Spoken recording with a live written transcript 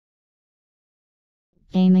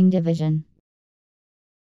Gaming Division.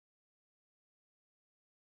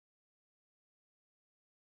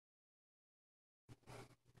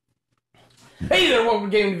 Hey there,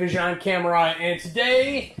 welcome to Gaming Division. I'm Cameron, and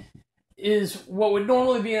today is what would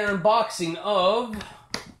normally be an unboxing of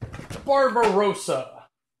Barbarossa.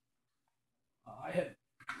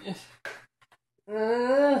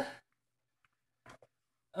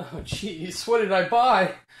 Oh jeez, what did I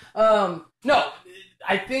buy? No,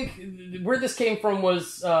 I think where this came from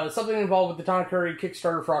was something involved with the Tanakuri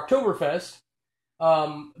Kickstarter for Oktoberfest.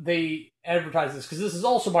 They advertised this because this is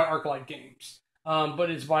also by Arclight Games. But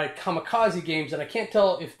it's by Kamikaze Games, and I can't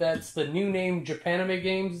tell if that's the new name Japanime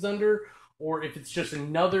Games is under, or if it's just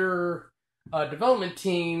another development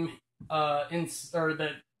team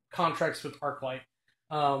that contracts with Arclight.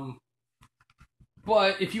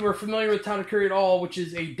 But if you are familiar with Tanakuri at all, which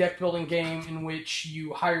is a deck-building game in which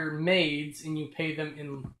you hire maids and you pay them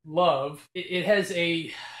in love, it has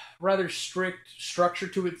a rather strict structure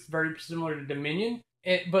to it. It's very similar to Dominion.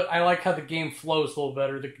 But I like how the game flows a little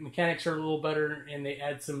better. The mechanics are a little better, and they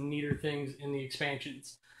add some neater things in the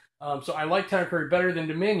expansions. So I like Tanakuri better than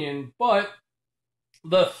Dominion, but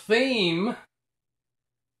the theme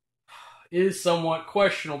is somewhat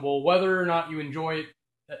questionable. Whether or not you enjoy it,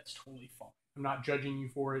 that's totally fine. I'm not judging you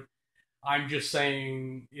for it. I'm just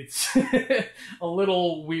saying it's a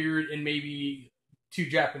little weird and maybe too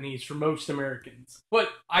Japanese for most Americans. But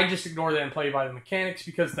I just ignore that and play by the mechanics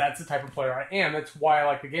because that's the type of player I am. That's why I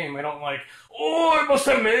like the game. I don't like, oh, I must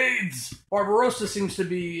have maids! Barbarossa seems to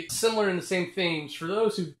be similar in the same themes. For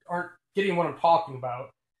those who aren't getting what I'm talking about,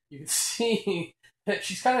 you can see that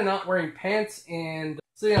she's kind of not wearing pants and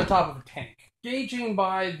sitting on top of a tank. Gauging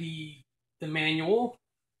by the manual,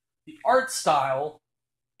 the art style,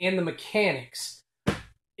 and the mechanics,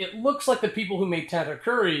 it looks like the people who made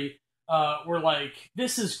Tanakuri were like,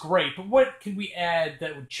 this is great, but what could we add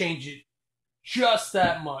that would change it just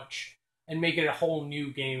that much and make it a whole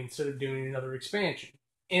new game instead of doing another expansion?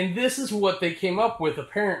 And this is what they came up with,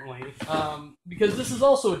 apparently, because this is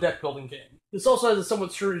also a deck-building game. This also has a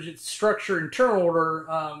somewhat structure and turn order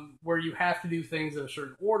where you have to do things in a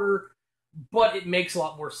certain order, but it makes a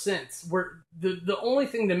lot more sense. Where the only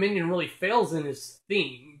thing Dominion really fails in is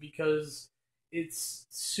theme, because it's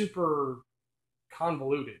super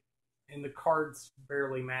convoluted, and the cards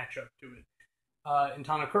barely match up to it. In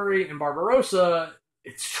Tanakuri and Barbarossa,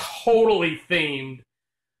 it's totally themed,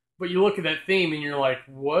 but you look at that theme and you're like,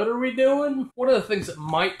 what are we doing? One of the things that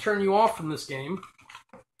might turn you off from this game,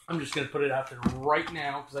 I'm just going to put it out there right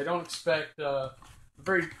now, because I don't expect a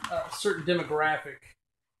very certain demographic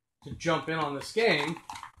to jump in on this game,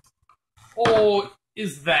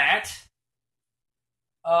 is that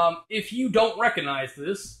if you don't recognize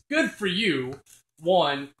this, good for you,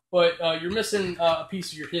 one, but you're missing a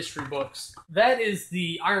piece of your history books. That is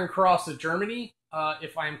the Iron Cross of Germany,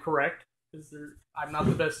 if I am correct, because I'm not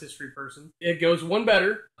the best history person. It goes one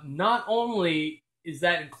better. Not only is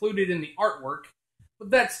that included in the artwork,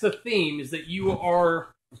 but that's the theme, is that you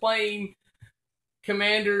are playing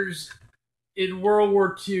commanders in World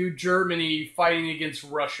War II Germany fighting against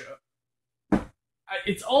Russia.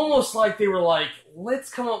 It's almost like they were like,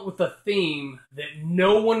 let's come up with a theme that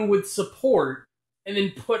no one would support, and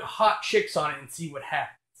then put hot chicks on it and see what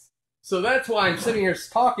happens. So that's why I'm sitting here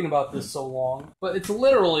talking about this so long. But it's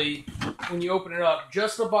literally, when you open it up,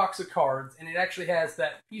 just a box of cards, and it actually has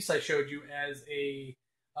that piece I showed you as a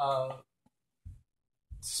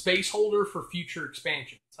space holder for future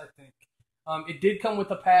expansions, I think. It did come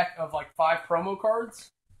with a pack of like 5 promo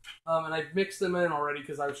cards, and I mixed them in already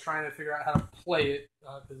because I was trying to figure out how to play it,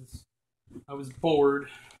 because I was bored.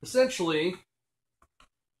 Essentially,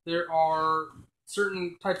 there are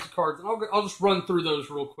certain types of cards, and I'll just run through those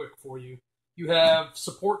real quick for you. You have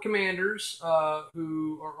support commanders,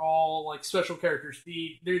 who are all like special characters.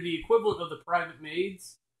 They're the equivalent of the private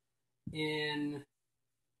maids in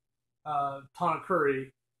Tanakuri,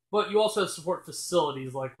 but you also have support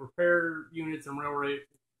facilities like repair units and railway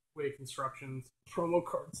constructions. Promo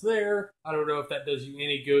cards there. I don't know if that does you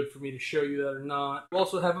any good for me to show you that or not. You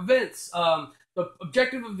also have events. The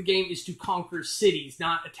objective of the game is to conquer cities,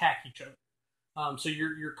 not attack each other. So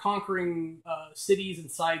you're conquering cities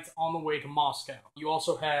and sites on the way to Moscow. You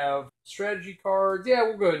also have strategy cards. Yeah,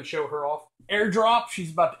 we'll go ahead and show her off. Airdrop.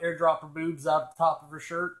 She's about to airdrop her boobs out the top of her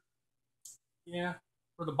shirt. Yeah.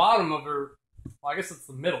 Or the bottom of her. Well, I guess it's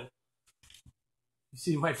the middle. You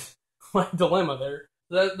see my dilemma there.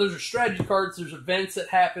 Those are strategy cards. There's events that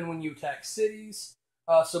happen when you attack cities.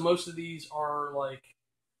 So most of these are like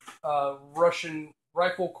Russian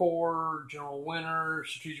Rifle Corps, General Winter,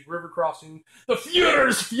 Strategic River Crossing, the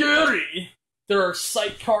Führer's Fury, There are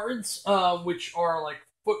site cards, which are like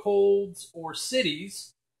footholds or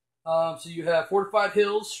cities. So you have fortified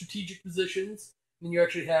hills, strategic positions, and you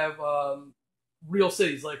actually have real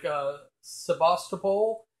cities like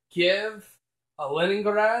Sebastopol, Kiev,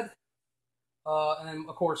 Leningrad, and then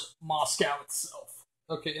of course Moscow itself.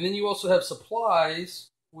 Okay, and then you also have supplies,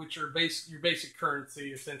 which are your basic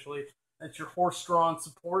currency essentially. That's your horse-drawn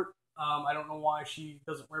support. I don't know why she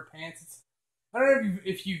doesn't wear pants. I don't know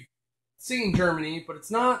if you've seen Germany, but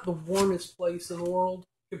it's not the warmest place in the world.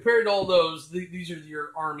 Compared to all those, these are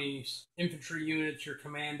your armies, infantry units, your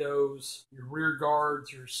commandos, your rear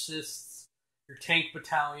guards, your assists, your tank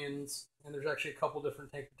battalions, and there's actually a couple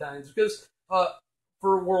different tank battalions because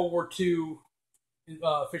for World War II,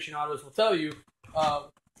 aficionados will tell you,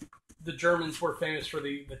 the Germans were famous for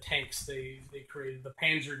the tanks they created, the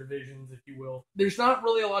Panzer divisions, if you will. There's not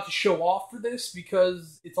really a lot to show off for this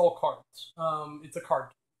because it's all cards. It's a card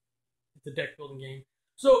game. It's a deck building game.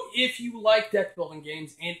 So if you like deck building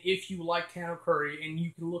games, and if you like Town of Curry, and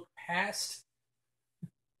you can look past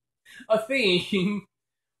a theme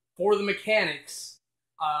for the mechanics,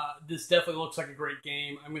 this definitely looks like a great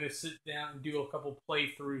game. I'm going to sit down and do a couple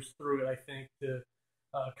playthroughs through it, I think, to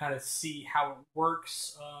kind of see how it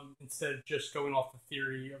works, instead of just going off the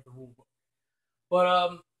theory of the rulebook.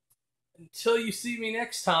 But until you see me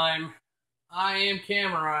next time, I am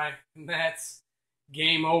Camerai, and that's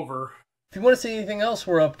game over. If you want to see anything else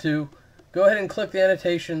we're up to, go ahead and click the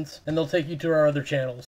annotations, and they'll take you to our other channels.